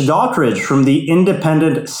Rich Daughtridge from the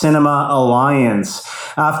Independent Cinema Alliance.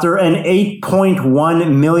 After an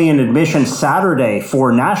 8.1 million admission Saturday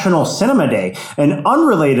for National Cinema Day, an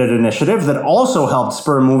unrelated initiative that also helped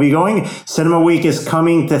spur moviegoing, Cinema Week is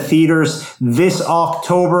coming to theaters this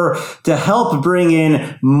October to help bring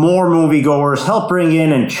in more moviegoers, help bring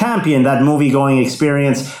in and champion that moviegoing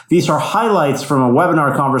experience. These are highlights from a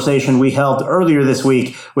webinar conversation we held earlier this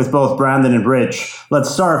week with both Brandon and Rich. Let's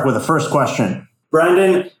start with the first question.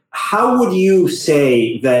 Brandon, how would you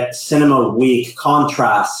say that Cinema Week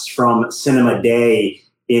contrasts from Cinema Day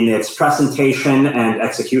in its presentation and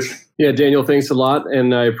execution? Yeah, Daniel, thanks a lot.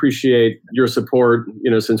 And I appreciate your support,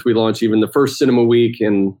 since we launched even the first Cinema Week,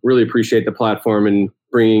 and really appreciate the platform and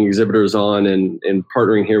bringing exhibitors on and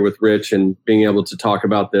partnering here with Rich and being able to talk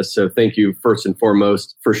about this. So thank you first and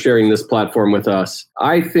foremost for sharing this platform with us.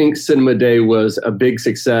 I think Cinema Day was a big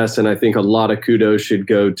success, and I think a lot of kudos should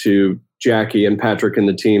go to Jackie and Patrick and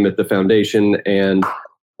the team at the foundation and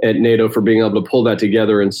at NATO for being able to pull that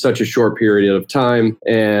together in such a short period of time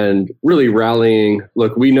and really rallying.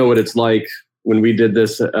 Look, we know what it's like when we did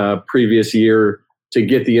this previous year. To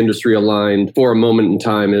get the industry aligned for a moment in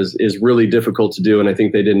time is really difficult to do, and I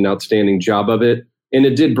think they did an outstanding job of it. And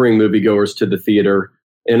it did bring moviegoers to the theater,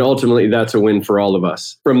 and ultimately that's a win for all of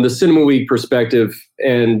us. From the Cinema Week perspective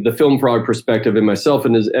and the Film Frog perspective, and myself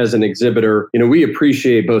and as an exhibitor, we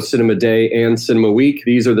appreciate both Cinema Day and Cinema Week.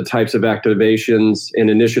 These are the types of activations and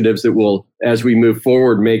initiatives that will, as we move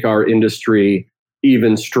forward, make our industry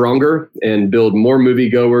even stronger and build more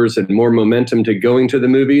moviegoers and more momentum to going to the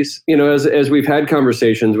movies. As we've had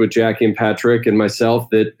conversations with Jackie and Patrick and myself,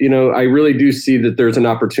 that, I really do see that there's an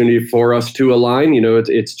opportunity for us to align.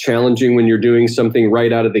 It's challenging when you're doing something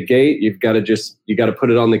right out of the gate. You got to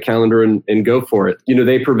put it on the calendar and go for it.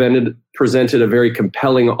 They presented a very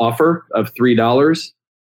compelling offer of $3.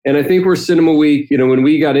 And I think we're Cinema Week, when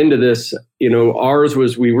we got into this, ours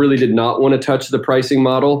was, we really did not want to touch the pricing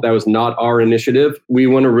model. That was not our initiative. We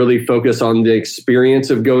want to really focus on the experience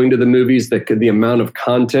of going to the movies, the amount of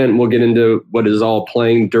content. We'll get into what is all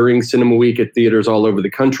playing during Cinema Week at theaters all over the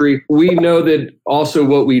country. We know that also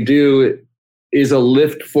what we do is a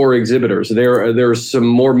lift for exhibitors. There are some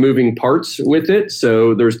more moving parts with it.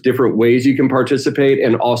 So there's different ways you can participate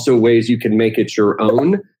and also ways you can make it your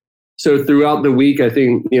own. So throughout the week, I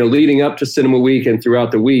think, leading up to Cinema Week and throughout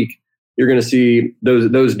the week, you're going to see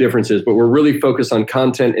those differences. But we're really focused on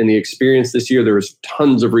content and the experience this year. There's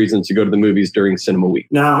tons of reasons to go to the movies during Cinema Week.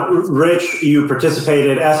 Now, Rich, you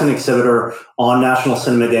participated as an exhibitor on National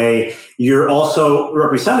Cinema Day. You're also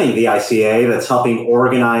representing the ICA that's helping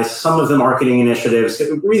organize some of the marketing initiatives,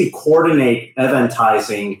 really coordinate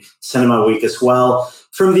eventizing Cinema Week as well.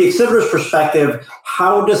 From the exhibitor's perspective,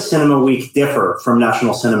 how does Cinema Week differ from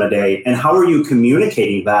National Cinema Day, and how are you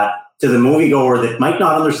communicating that to the moviegoer that might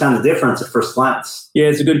not understand the difference at first glance? Yeah,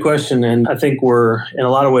 it's a good question. And I think we're in a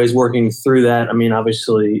lot of ways working through that. I mean,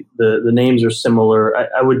 obviously the names are similar.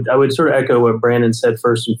 I would sort of echo what Brandon said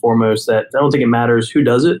first and foremost, that I don't think it matters who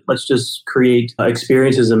does it. Let's just create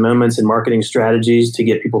experiences and moments and marketing strategies to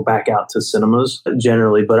get people back out to cinemas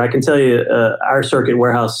generally. But I can tell you, our Circuit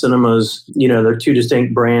Warehouse cinemas, they're two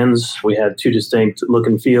distinct brands. We have two distinct look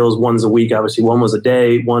and feels. One's a week, obviously one was a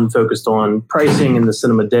day, one focused on pricing in the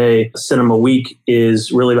Cinema Day. Cinema Week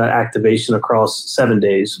is really about activation across 7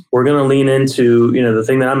 days. We're going to lean into, the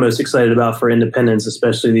thing that I'm most excited about for independents,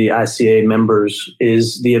 especially the ICA members,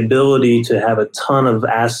 is the ability to have a ton of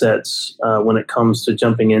assets when it comes to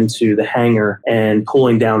jumping into the hangar and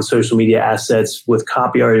pulling down social media assets with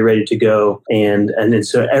copy already ready to go. And then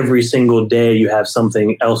so every single day you have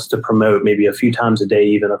something else to promote, maybe a few times a day,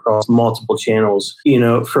 even across multiple channels.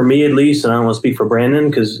 For me at least, and I don't want to speak for Brandon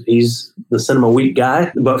because he's the Cinema Week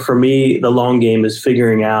guy, but for me, the long game is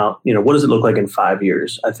figuring out, what does it look like in 5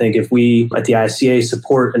 years? I think if we at the ICA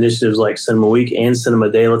support initiatives like Cinema Week and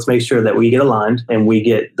Cinema Day, let's make sure that we get aligned and we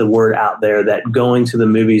get the word out there that going to the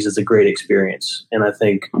movies is a great experience. And I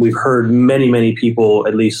think we've heard many, many people,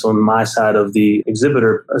 at least on my side of the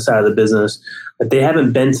exhibitor side of the business, that they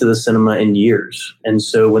haven't been to the cinema in years. And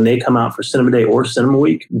so when they come out for Cinema Day or Cinema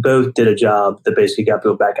Week, both did a job that basically got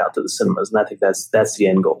people back out to the cinemas. And I think that's the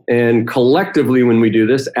end goal. And collectively, when we do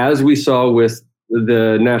this, as we saw with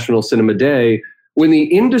the National Cinema Day, when the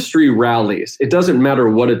industry rallies, it doesn't matter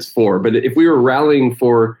what it's for, but if we were rallying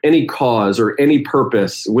for any cause or any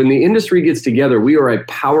purpose, when the industry gets together, we are a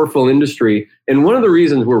powerful industry. And one of the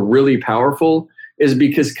reasons we're really powerful is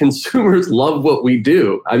because consumers love what we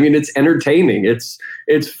do. I mean, it's entertaining.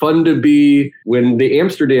 It's fun to be. When the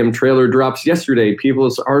Amsterdam trailer drops yesterday, people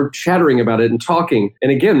are chattering about it and talking.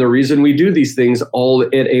 And again, the reason we do these things all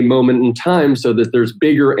at a moment in time so that there's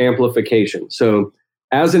bigger amplification. So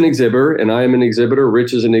as an exhibitor, and I am an exhibitor,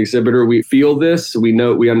 Rich is an exhibitor, we feel this, we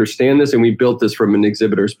know, we understand this, and we built this from an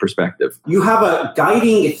exhibitor's perspective. You have a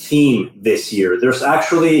guiding theme this year. There's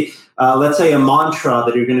actually, let's say, a mantra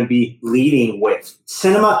that you're going to be leading with.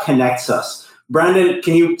 Cinema connects us. Brandon,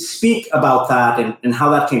 can you speak about that and how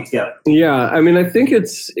that came together? Yeah, I mean, I think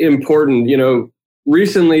it's important.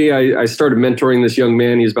 Recently I started mentoring this young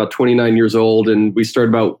man. He's about 29 years old, and we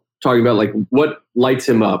started talking about like what lights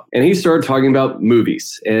him up. And he started talking about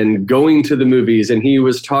movies and going to the movies. And he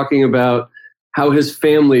was talking about how his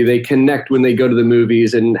family, they connect when they go to the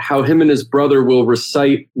movies, and how him and his brother will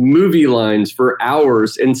recite movie lines for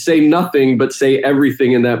hours and say nothing but say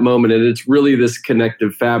everything in that moment. And it's really this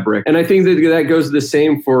connective fabric. And I think that goes the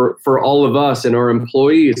same for all of us and our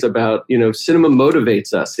employees about, cinema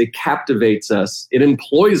motivates us. It captivates us. It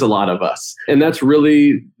employs a lot of us. And that's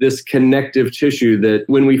really this connective tissue that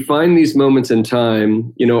when we find these moments in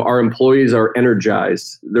time, our employees are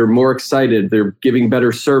energized. They're more excited. They're giving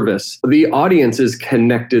better service. The audience is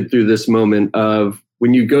connected through this moment of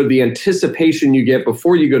when you go, the anticipation you get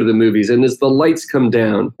before you go to the movies, and as the lights come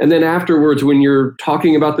down. And then afterwards, when you're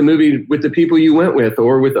talking about the movie with the people you went with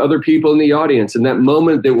or with other people in the audience, and that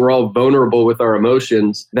moment that we're all vulnerable with our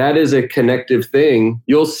emotions, that is a connective thing.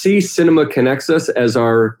 You'll see Cinema Connects Us as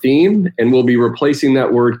our theme, and we'll be replacing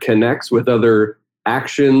that word connects with other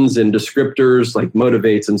actions and descriptors like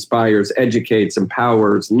motivates, inspires, educates,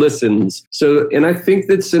 empowers, listens. And I think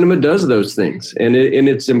that cinema does those things. And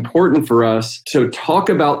it's important for us to talk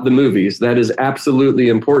about the movies. That is absolutely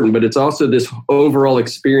important. But it's also this overall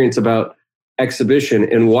experience about exhibition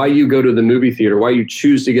and why you go to the movie theater, why you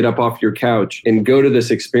choose to get up off your couch and go to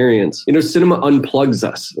this experience. Cinema unplugs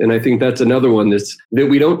us. And I think that's another one that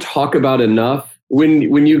we don't talk about enough.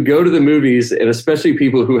 When you go to the movies, and especially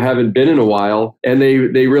people who haven't been in a while, and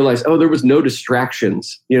they realize, there was no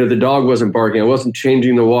distractions. The dog wasn't barking. I wasn't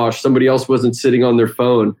changing the wash. Somebody else wasn't sitting on their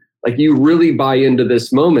phone. Like, you really buy into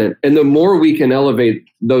this moment. And the more we can elevate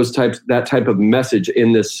that type of message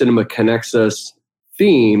in this Cinema Connects Us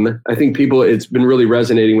theme, I think it's been really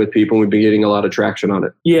resonating with people, and we've been getting a lot of traction on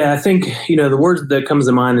it. Yeah, I think, the word that comes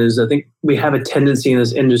to mind is, I think we have a tendency in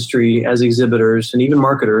this industry as exhibitors and even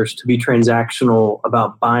marketers to be transactional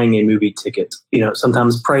about buying a movie ticket.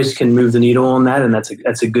 Sometimes price can move the needle on that, and that's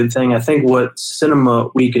a good thing. I think what Cinema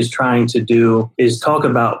Week is trying to do is talk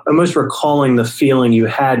about almost recalling the feeling you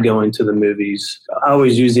had going to the movies. I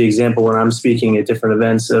always use the example when I'm speaking at different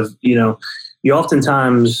events of, you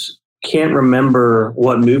oftentimes can't remember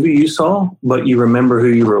what movie you saw, but you remember who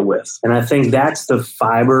you were with. And I think that's the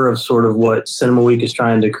fiber of sort of what Cinema Week is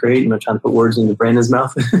trying to create. I'm not trying to put words into Brandon's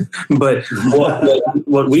mouth, but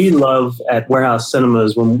what we love at Warehouse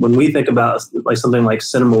Cinemas, when we think about like something like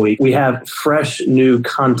Cinema Week, we have fresh new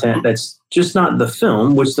content that's just not the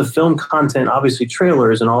film, which the film content, obviously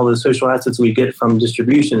trailers and all the social assets we get from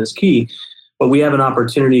distribution is key. But we have an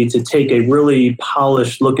opportunity to take a really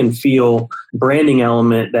polished look and feel branding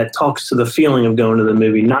element that talks to the feeling of going to the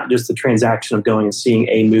movie, not just the transaction of going and seeing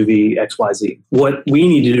a movie XYZ. What we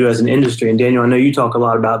need to do as an industry, and Daniel, I know you talk a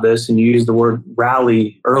lot about this and you used the word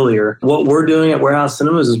rally earlier. What we're doing at Warehouse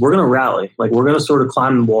Cinemas is we're going to rally. Like we're going to sort of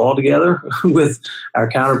climb the wall together with our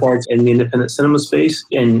counterparts in the independent cinema space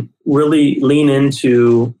and really lean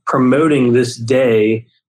into promoting this day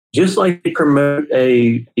just like they promote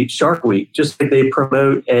a Shark Week, just like they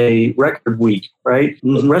promote a record week, right?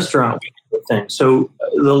 Restaurant week thing. So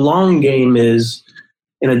the long game is,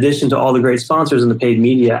 in addition to all the great sponsors and the paid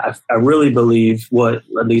media, I really believe what,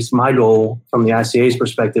 at least my goal from the ICA's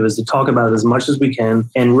perspective, is to talk about it as much as we can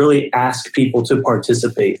and really ask people to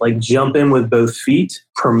participate. Like jump in with both feet,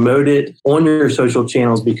 promote it on your social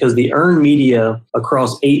channels, because the earned media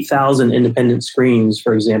across 8,000 independent screens,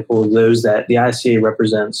 for example, those that the ICA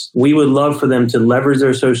represents, we would love for them to leverage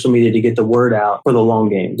their social media to get the word out for the long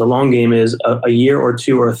game. The long game is a year or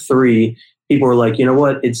two or three. People are like, you know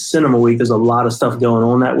what? It's Cinema Week. There's a lot of stuff going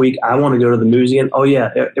on that week. I want to go to the movies again. Oh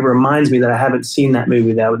yeah, it reminds me that I haven't seen that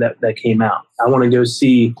movie that came out. I want to go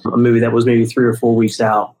see a movie that was maybe 3 or 4 weeks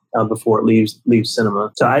out before it leaves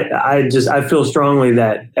cinema. So I feel strongly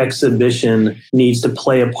that exhibition needs to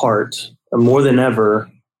play a part more than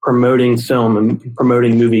ever, promoting film and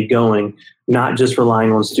promoting movie going, not just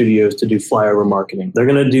relying on studios to do flyover marketing. They're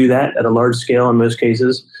going to do that at a large scale in most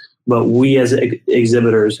cases. But we as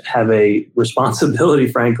exhibitors have a responsibility,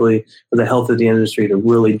 frankly, for the health of the industry to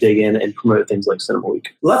really dig in and promote things like Cinema Week.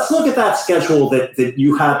 Let's look at that schedule that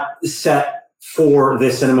you have set for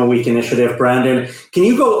this Cinema Week initiative, Brandon. Can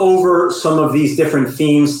you go over some of these different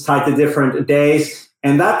themes tied to different days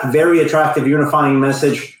and that very attractive unifying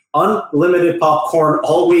message, unlimited popcorn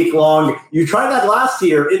all week long? You tried that last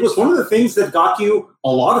year. It was one of the things that got you a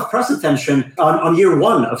lot of press attention on year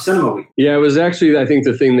one of Cinema Week. Yeah, it was actually, I think,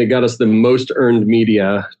 the thing that got us the most earned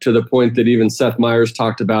media, to the point that even Seth Meyers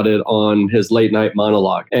talked about it on his late night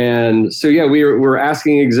monologue. And so, yeah, we're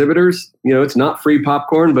asking exhibitors, it's not free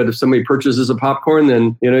popcorn, but if somebody purchases a popcorn,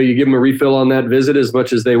 then, you give them a refill on that visit as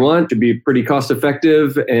much as they want, to be pretty cost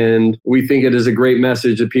effective. And we think it is a great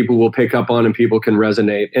message that people will pick up on and people can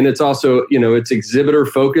resonate. And it's also, it's exhibitor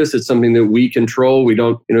focused. It's something that we control. We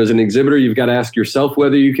don't, as an exhibitor, you've got to ask yourself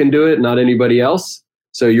whether you can do it, not anybody else.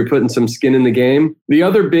 So you're putting some skin in the game. The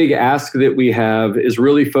other big ask that we have is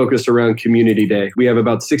really focused around Community Day. We have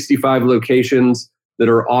about 65 locations that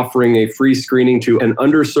are offering a free screening to an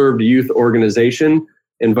underserved youth organization,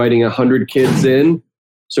 inviting 100 kids in.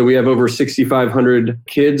 So we have over 6,500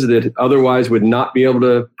 kids that otherwise would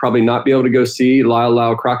probably not be able to go see Lyle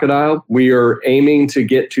Lyle Crocodile. We are aiming to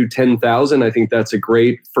get to 10,000. I think that's a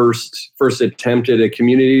great first attempt at a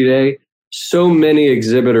Community Day. So many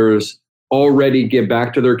exhibitors already give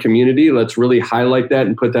back to their community. Let's really highlight that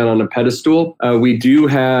and put that on a pedestal. We do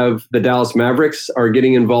have the Dallas Mavericks are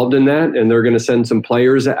getting involved in that, and they're going to send some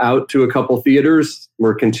players out to a couple theaters.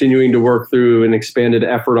 We're continuing to work through an expanded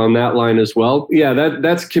effort on that line as well. Yeah,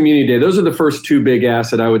 that's Community Day. Those are the first two big asks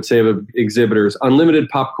that I would say of exhibitors: unlimited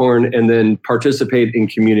popcorn and then participate in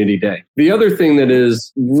Community Day. The other thing that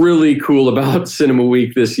is really cool about Cinema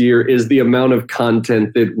Week this year is the amount of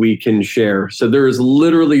content that we can share. So there is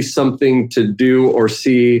literally something to do or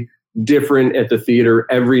see different at the theater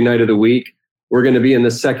every night of the week. We're going to be in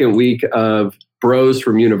the second week of Bros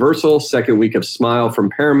from Universal, second week of Smile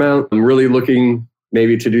from Paramount. I'm really looking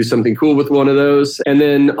maybe to do something cool with one of those. And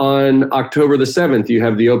then on October the 7th, you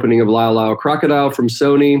have the opening of Lyle Lyle Crocodile from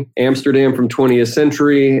Sony, Amsterdam from 20th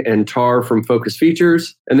Century, and Tar from Focus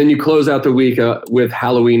Features. And then you close out the week with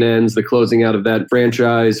Halloween Ends, the closing out of that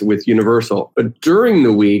franchise with Universal. But during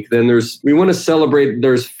the week, then we want to celebrate,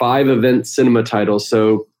 there's 5 event cinema titles.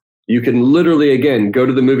 So you can literally, again, go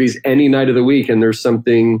to the movies any night of the week and there's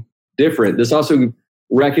something different. This also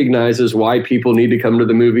recognizes why people need to come to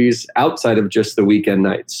the movies outside of just the weekend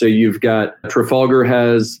nights. So you've got Trafalgar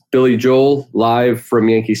has Billy Joel live from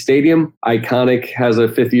Yankee Stadium. Iconic has a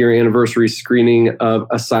 5th year anniversary screening of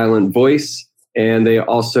A Silent Voice. And they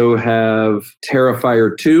also have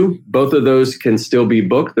Terrifier 2. Both of those can still be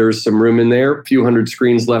booked. There's some room in there, a few hundred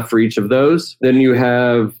screens left for each of those. Then you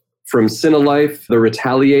have from Cinelife, The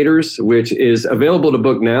Retaliators, which is available to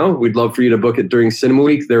book now. We'd love for you to book it during Cinema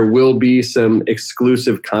Week. There will be some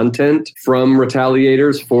exclusive content from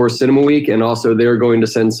Retaliators for Cinema Week, and also they're going to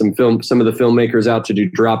send some of the filmmakers out to do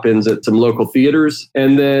drop-ins at some local theaters.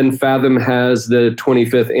 And then Fathom has the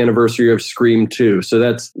 25th anniversary of Scream 2. So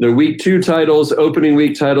that's the week 2 titles, opening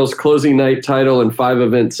week titles, closing night title, and 5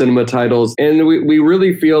 event cinema titles. And we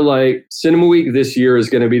really feel like Cinema Week this year is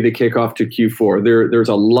going to be the kickoff to Q4. There's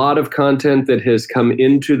a lot of content that has come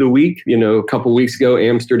into the week. A couple weeks ago,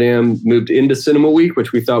 Amsterdam moved into Cinema Week,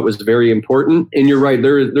 which we thought was very important. And you're right,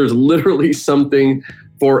 there's literally something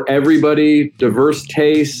for everybody, diverse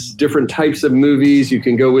tastes, different types of movies. You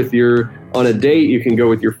can go on a date, you can go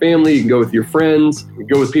with your family, you can go with your friends, you can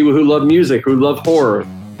go with people who love music, who love horror.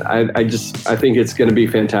 I think it's going to be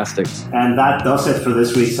fantastic. And that does it for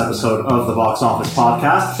this week's episode of the Box Office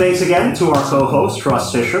Podcast. Thanks again to our co-host,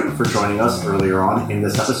 Russ Fisher, for joining us earlier on in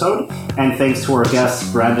this episode. And thanks to our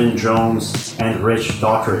guests, Brandon Jones and Rich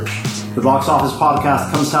Daughtridge. The Box Office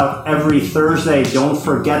Podcast comes out every Thursday. Don't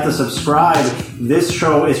forget to subscribe. This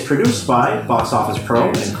show is produced by Box Office Pro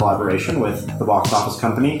in collaboration with the Box Office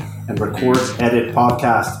Company and Record Edit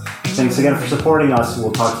Podcast. Thanks again for supporting us.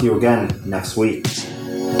 We'll talk to you again next week.